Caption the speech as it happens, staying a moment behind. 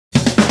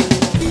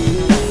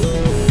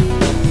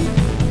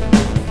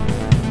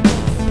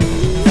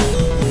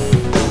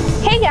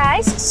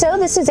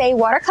this is a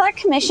watercolor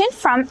commission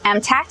from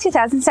MTAC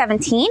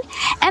 2017,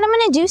 and I'm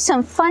going to do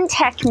some fun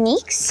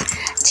techniques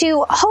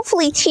to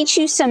hopefully teach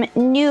you some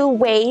new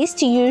ways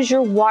to use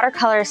your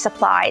watercolor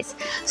supplies.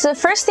 So the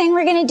first thing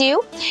we're going to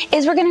do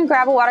is we're going to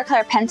grab a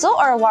watercolor pencil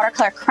or a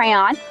watercolor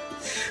crayon,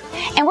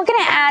 and we're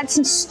going to add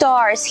some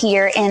stars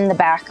here in the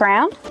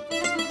background.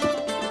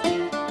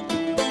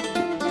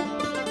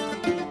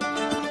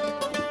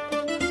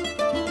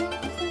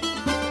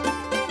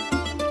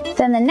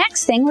 Then the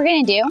next thing we're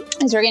going to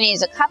do is we're going to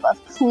use a cup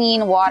of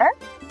clean water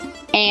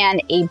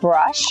and a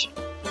brush.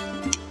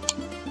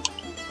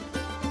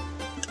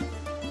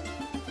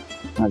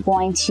 We're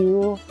going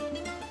to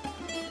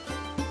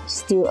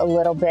just do a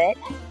little bit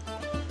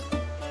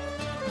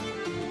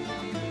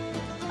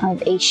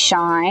of a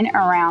shine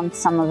around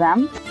some of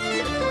them.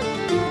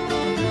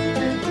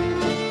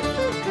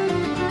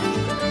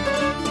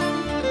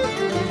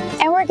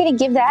 And we're going to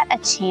give that a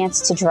chance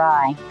to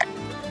dry.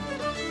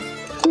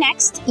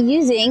 Next,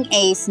 using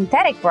a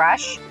synthetic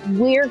brush,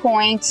 we're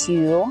going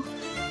to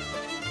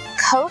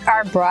coat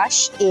our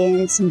brush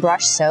in some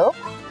brush soap,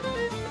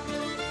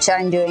 which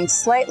I'm doing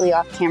slightly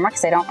off camera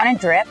because I don't want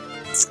to drip.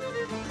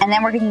 And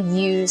then we're going to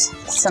use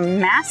some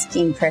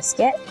masking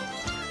Cricut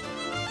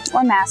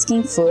or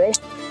masking fluid,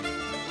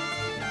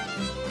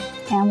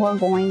 and we're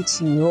going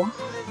to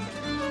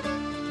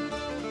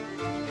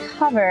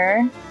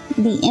cover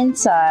the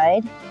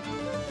inside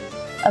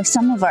of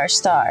some of our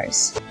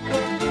stars.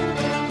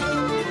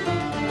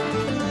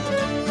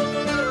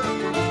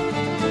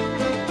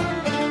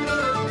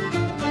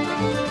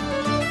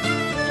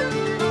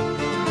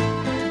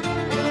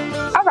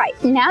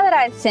 Alright, now that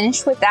I've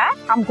finished with that,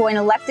 I'm going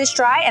to let this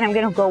dry and I'm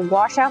going to go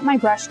wash out my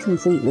brush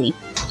completely.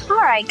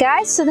 Alright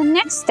guys, so the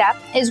next step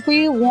is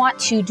we want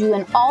to do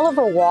an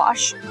all-over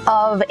wash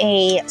of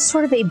a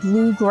sort of a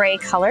blue-gray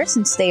color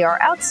since they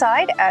are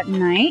outside at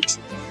night.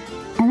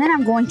 And then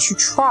I'm going to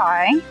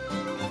try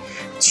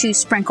to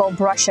sprinkle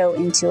Brusho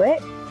into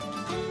it.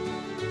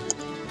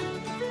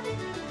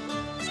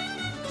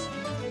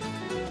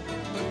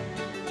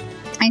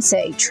 I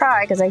say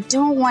try because I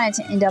don't want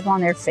it to end up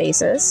on their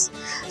faces.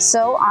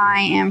 So I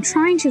am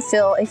trying to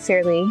fill a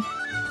fairly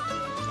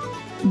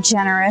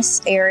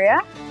generous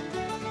area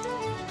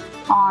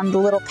on the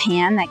little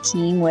pan that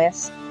came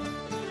with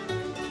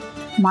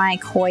my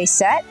koi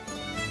set.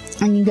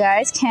 And you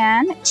guys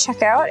can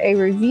check out a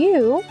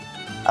review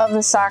of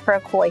the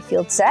Sakura koi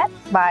field set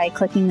by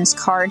clicking this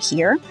card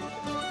here.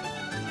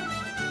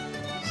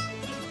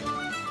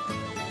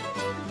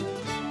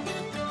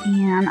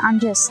 And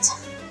I'm just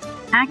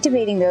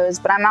activating those,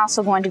 but I'm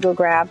also going to go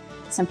grab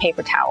some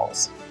paper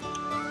towels.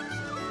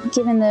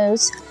 Giving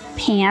those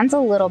pans a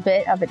little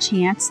bit of a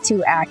chance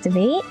to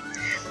activate.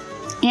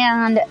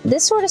 And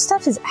this sort of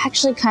stuff is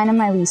actually kind of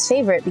my least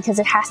favorite because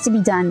it has to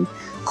be done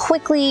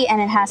quickly and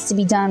it has to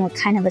be done with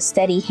kind of a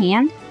steady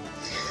hand.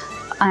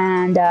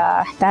 And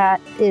that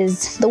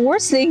is the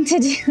worst thing to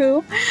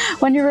do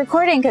when you're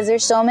recording because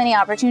there's so many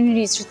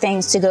opportunities for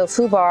things to go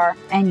foobar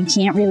and you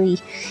can't really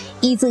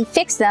easily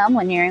fix them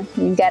when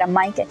you've got a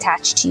mic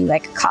attached to you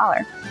like a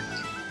collar.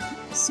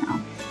 So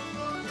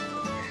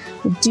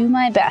I'll do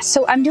my best.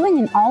 So I'm doing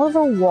an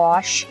all-over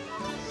wash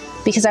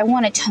because I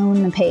want to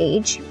tone the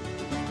page.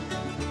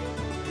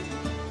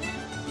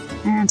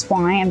 And that's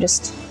why I'm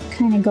just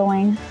kind of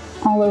going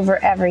all over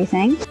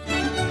everything.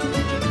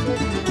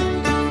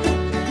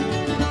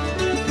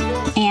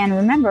 And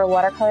remember,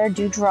 watercolor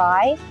do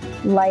dry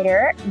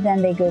lighter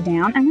than they go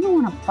down. I'm going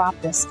to want to prop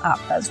this up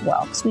as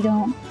well because we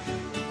don't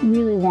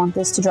really want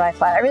this to dry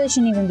flat. I really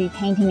shouldn't even be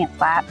painting it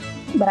flat,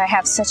 but I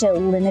have such a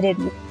limited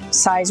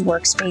size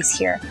workspace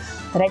here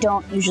that I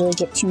don't usually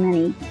get too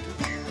many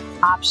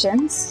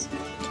options.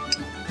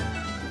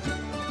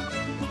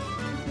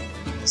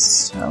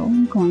 So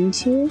I'm going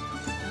to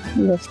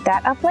lift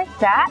that up like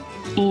that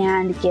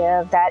and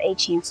give that a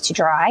chance to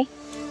dry.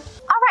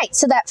 Alright,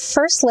 so that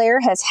first layer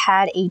has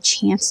had a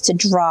chance to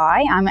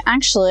dry. I'm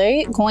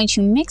actually going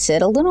to mix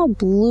it a little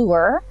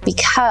bluer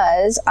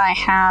because I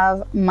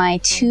have my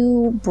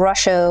two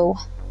Brusho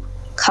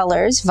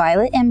colors,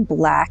 violet and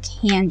black,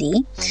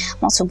 handy.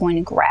 I'm also going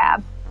to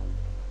grab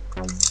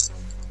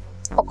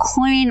a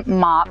coin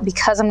mop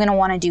because I'm going to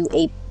want to do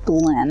a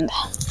blend.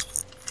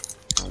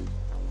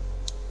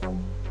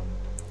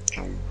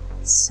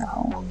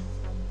 So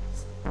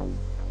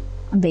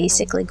I'm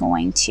basically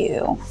going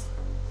to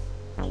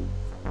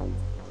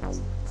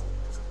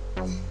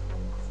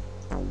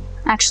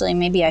actually,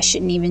 maybe I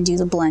shouldn't even do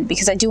the blend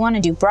because I do want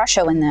to do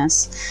Brusho in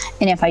this.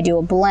 And if I do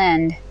a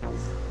blend,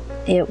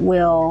 it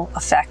will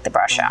affect the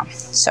Brusho.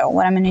 So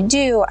what I'm going to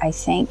do, I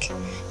think,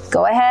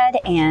 go ahead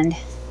and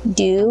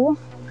do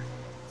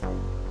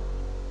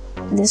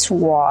this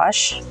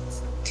wash.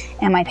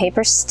 And my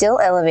paper's still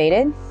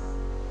elevated.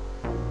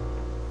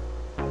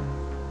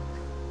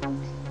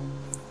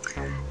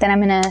 Then I'm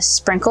going to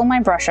sprinkle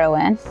my Brusho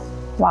in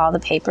while the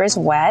paper is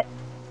wet.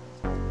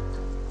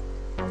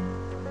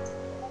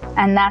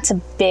 And that's a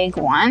big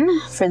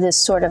one for this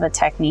sort of a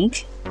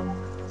technique.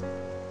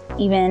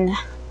 Even,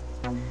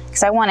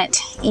 because I want it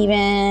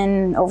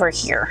even over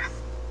here.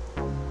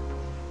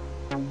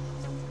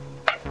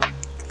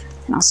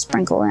 And I'll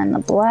sprinkle in the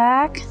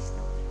black.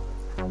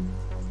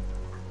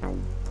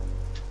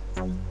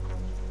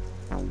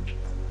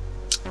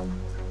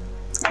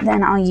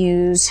 Then I'll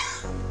use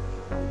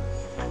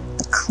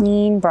a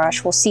clean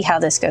brush. We'll see how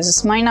this goes.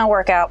 This might not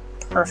work out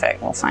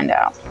perfect. We'll find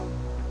out.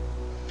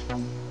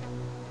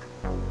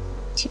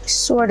 To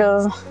sort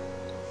of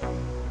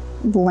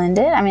blend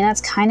it. I mean,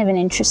 that's kind of an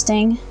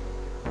interesting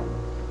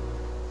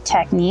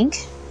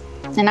technique.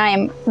 And I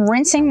am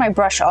rinsing my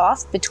brush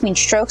off between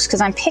strokes because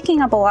I'm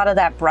picking up a lot of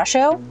that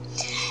brusho,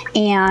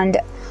 and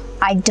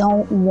I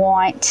don't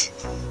want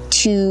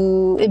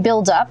to, it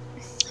builds up,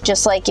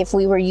 just like if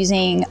we were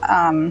using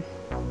a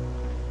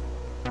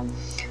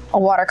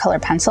watercolor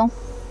pencil.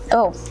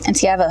 Oh, and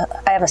see, I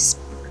have a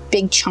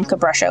big chunk of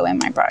brusho in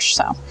my brush,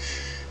 so I'm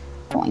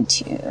going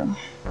to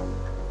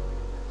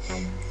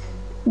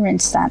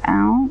rinse that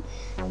out.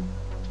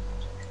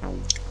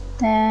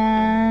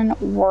 Then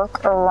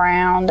work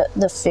around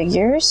the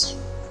figures.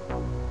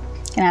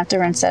 Gonna have to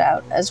rinse it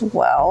out as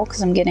well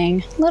because I'm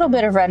getting a little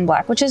bit of red and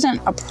black, which isn't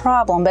a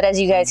problem, but as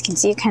you guys can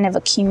see, it kind of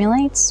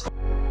accumulates.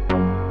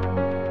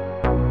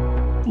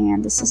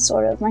 And this is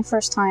sort of my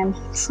first time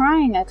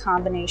trying a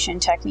combination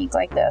technique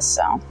like this,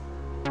 so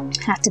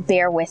have to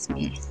bear with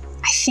me.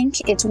 I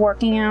think it's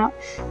working out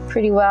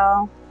pretty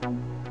well.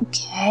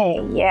 Okay,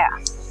 yeah.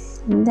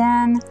 And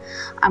then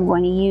I'm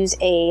going to use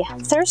a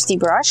thirsty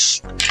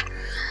brush.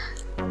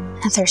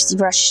 A thirsty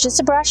brush is just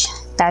a brush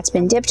that's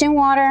been dipped in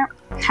water,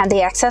 had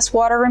the excess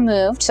water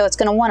removed, so it's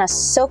going to want to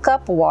soak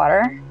up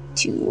water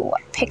to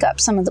pick up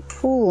some of the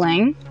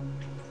pooling,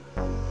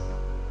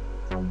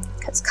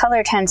 because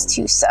color tends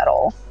to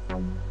settle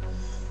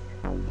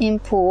in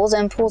pools,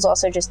 and pools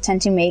also just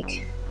tend to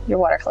make your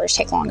watercolors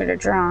take longer to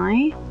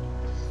dry.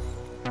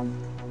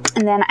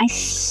 And then I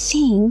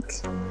think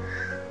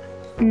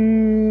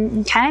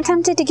I'm kind of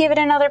tempted to give it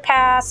another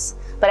pass,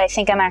 but I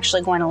think I'm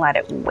actually going to let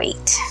it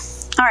wait.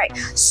 All right,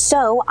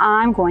 so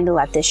I'm going to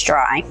let this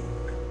dry.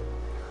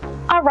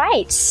 All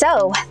right,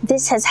 so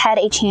this has had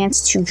a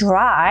chance to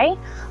dry.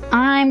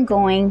 I'm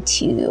going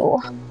to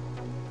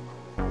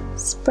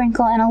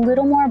sprinkle in a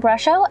little more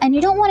brusho, and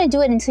you don't want to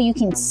do it until you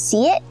can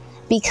see it,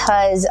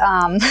 because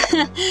by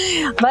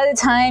the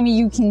time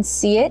you can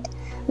see it,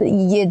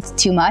 it's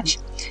too much,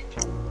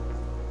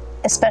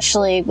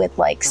 especially with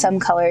like some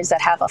colors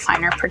that have a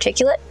finer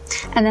particulate.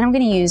 And then I'm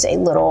going to use a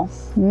little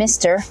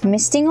mister,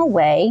 misting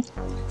away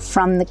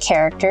from the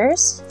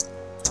characters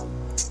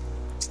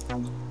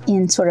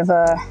in sort of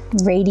a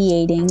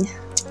radiating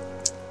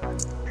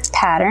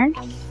pattern.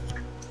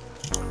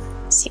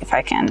 Let's see if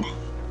I can.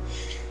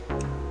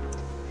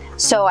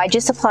 So I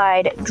just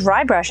applied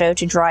dry brusho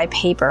to dry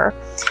paper,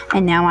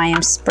 and now I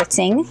am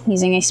spritzing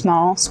using a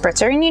small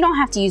spritzer. And you don't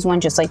have to use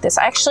one just like this.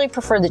 I actually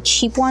prefer the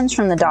cheap ones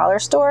from the dollar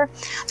store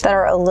that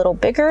are a little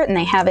bigger, and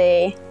they have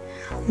a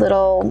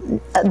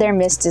little, their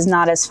mist is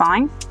not as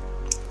fine,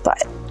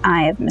 but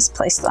I have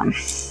misplaced them.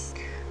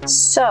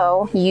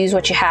 So use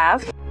what you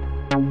have.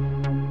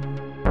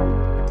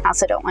 I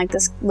also don't like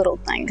this little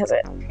thing because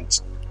it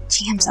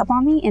jams up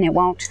on me and it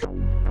won't.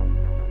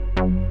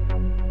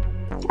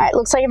 All right,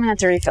 looks like I'm gonna have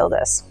to refill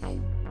this.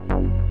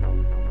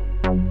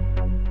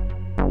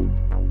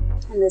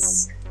 And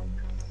this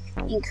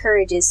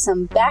encourages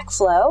some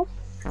backflow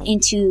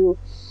into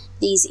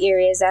these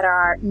areas that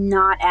are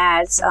not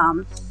as,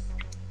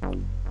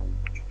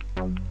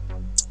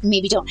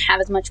 maybe don't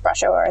have as much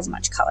brusho or as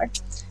much color.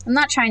 I'm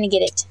not trying to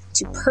get it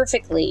to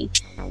perfectly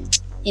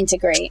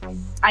integrate.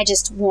 I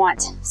just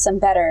want some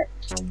better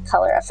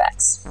color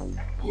effects.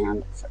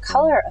 And for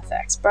color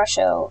effects,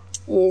 brusho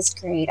is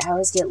great. I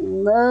always get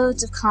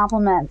loads of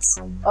compliments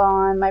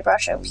on my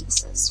brusho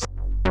pieces.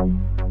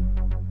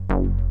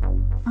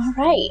 All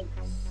right,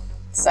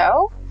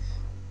 so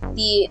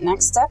the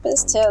next step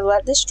is to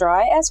let this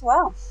dry as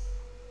well.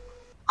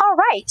 All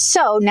right,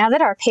 so now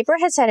that our paper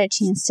has had a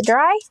chance to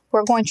dry,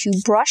 we're going to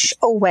brush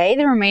away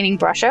the remaining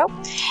brusho,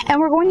 and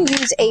we're going to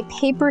use a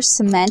paper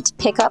cement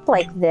pickup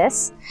like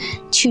this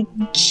to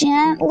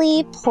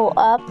gently pull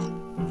up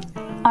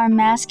our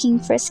masking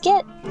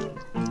frisket.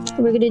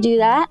 We're going to do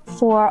that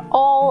for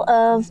all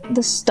of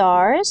the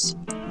stars.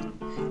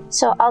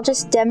 So I'll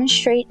just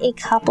demonstrate a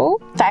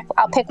couple. In fact,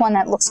 I'll pick one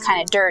that looks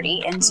kind of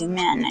dirty and zoom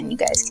in, and you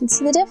guys can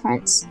see the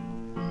difference.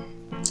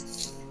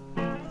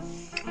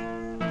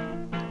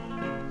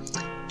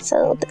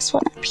 So this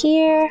one up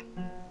here,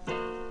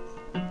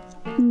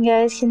 you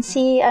guys can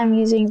see I'm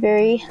using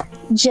very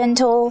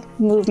gentle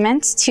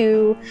movements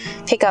to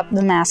pick up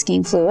the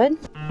masking fluid.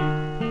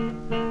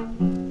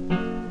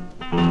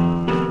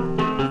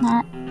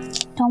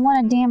 Don't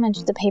want to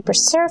damage the paper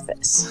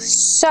surface.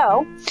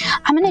 So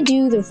I'm going to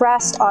do the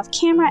rest off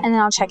camera and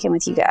then I'll check in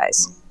with you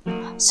guys.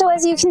 So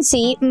as you can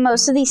see,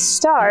 most of these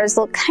stars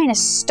look kind of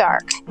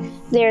stark.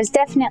 There's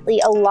definitely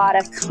a lot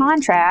of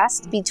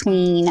contrast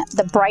between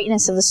the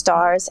brightness of the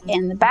stars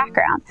and the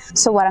background.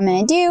 So what I'm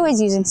going to do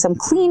is, using some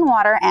clean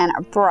water and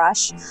a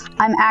brush,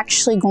 I'm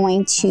actually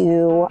going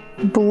to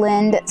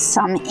blend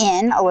some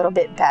in a little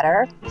bit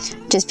better,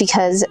 just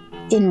because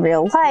in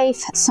real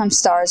life, some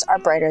stars are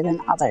brighter than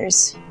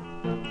others.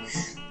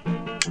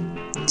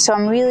 So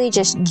I'm really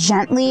just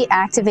gently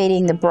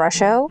activating the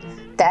brusho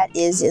that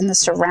is in the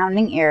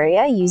surrounding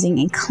area using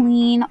a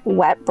clean,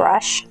 wet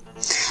brush.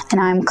 And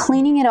I'm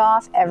cleaning it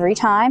off every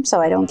time so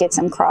I don't get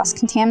some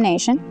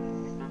cross-contamination.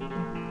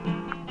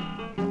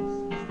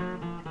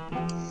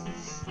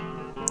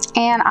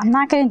 And I'm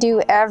not going to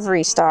do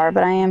every star,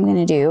 but I am going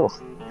to do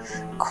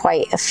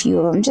quite a few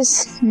of them.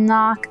 Just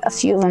knock a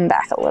few of them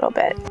back a little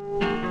bit.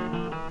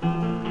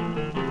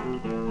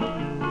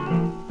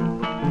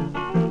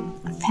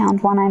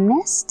 Found one I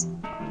missed.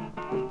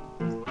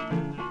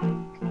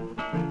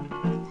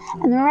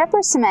 And the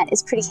rubber cement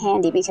is pretty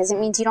handy because it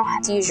means you don't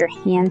have to use your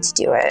hand to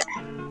do it,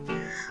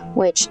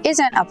 which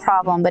isn't a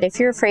problem, but if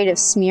you're afraid of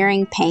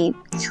smearing paint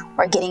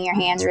or getting your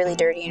hands really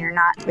dirty and you're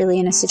not really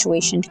in a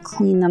situation to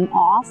clean them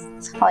off,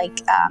 like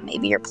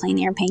maybe you're plein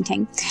air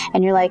painting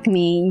and you're like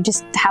me, you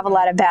just have a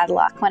lot of bad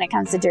luck when it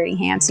comes to dirty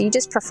hands, so you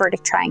just prefer to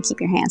try and keep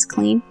your hands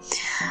clean.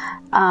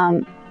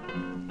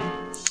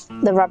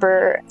 The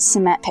rubber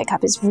cement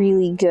pickup is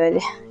really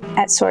good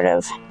at sort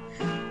of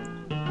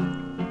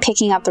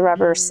picking up the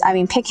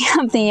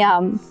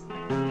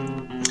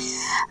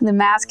the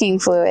masking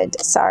fluid,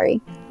 sorry,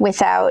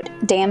 without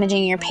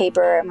damaging your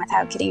paper and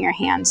without getting your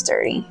hands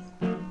dirty.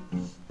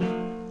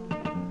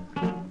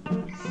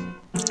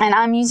 And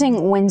I'm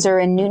using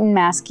Winsor & Newton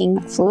masking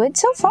fluid.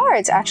 So far,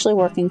 it's actually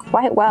working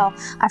quite well.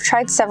 I've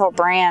tried several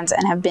brands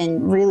and have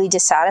been really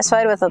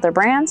dissatisfied with other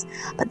brands,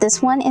 but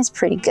this one is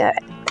pretty good.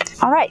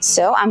 All right,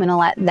 so I'm gonna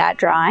let that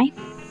dry.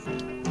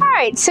 All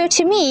right, so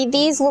to me,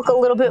 these look a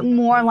little bit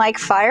more like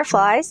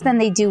fireflies than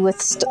they do with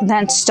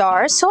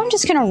stars, so I'm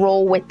just gonna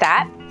roll with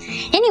that.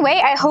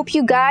 Anyway, I hope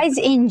you guys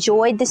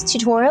enjoyed this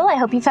tutorial. I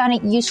hope you found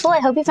it useful. I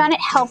hope you found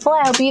it helpful.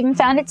 I hope you even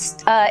found it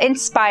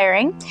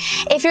inspiring.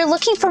 If you're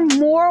looking for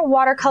more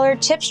watercolor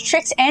tips,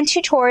 tricks, and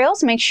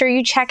tutorials, make sure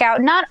you check out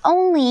not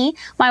only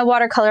my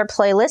watercolor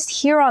playlist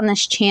here on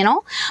this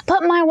channel,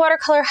 but my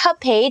watercolor hub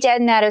page at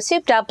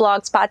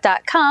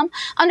natosoup.blogspot.com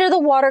under the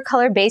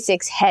watercolor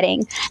basics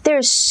heading.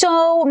 There's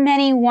so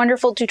many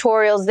wonderful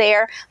tutorials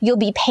there. You'll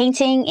be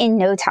painting in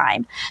no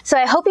time. So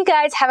I hope you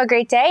guys have a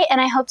great day,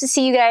 and I hope to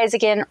see you guys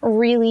again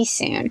really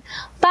soon.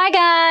 Bye,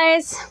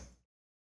 guys.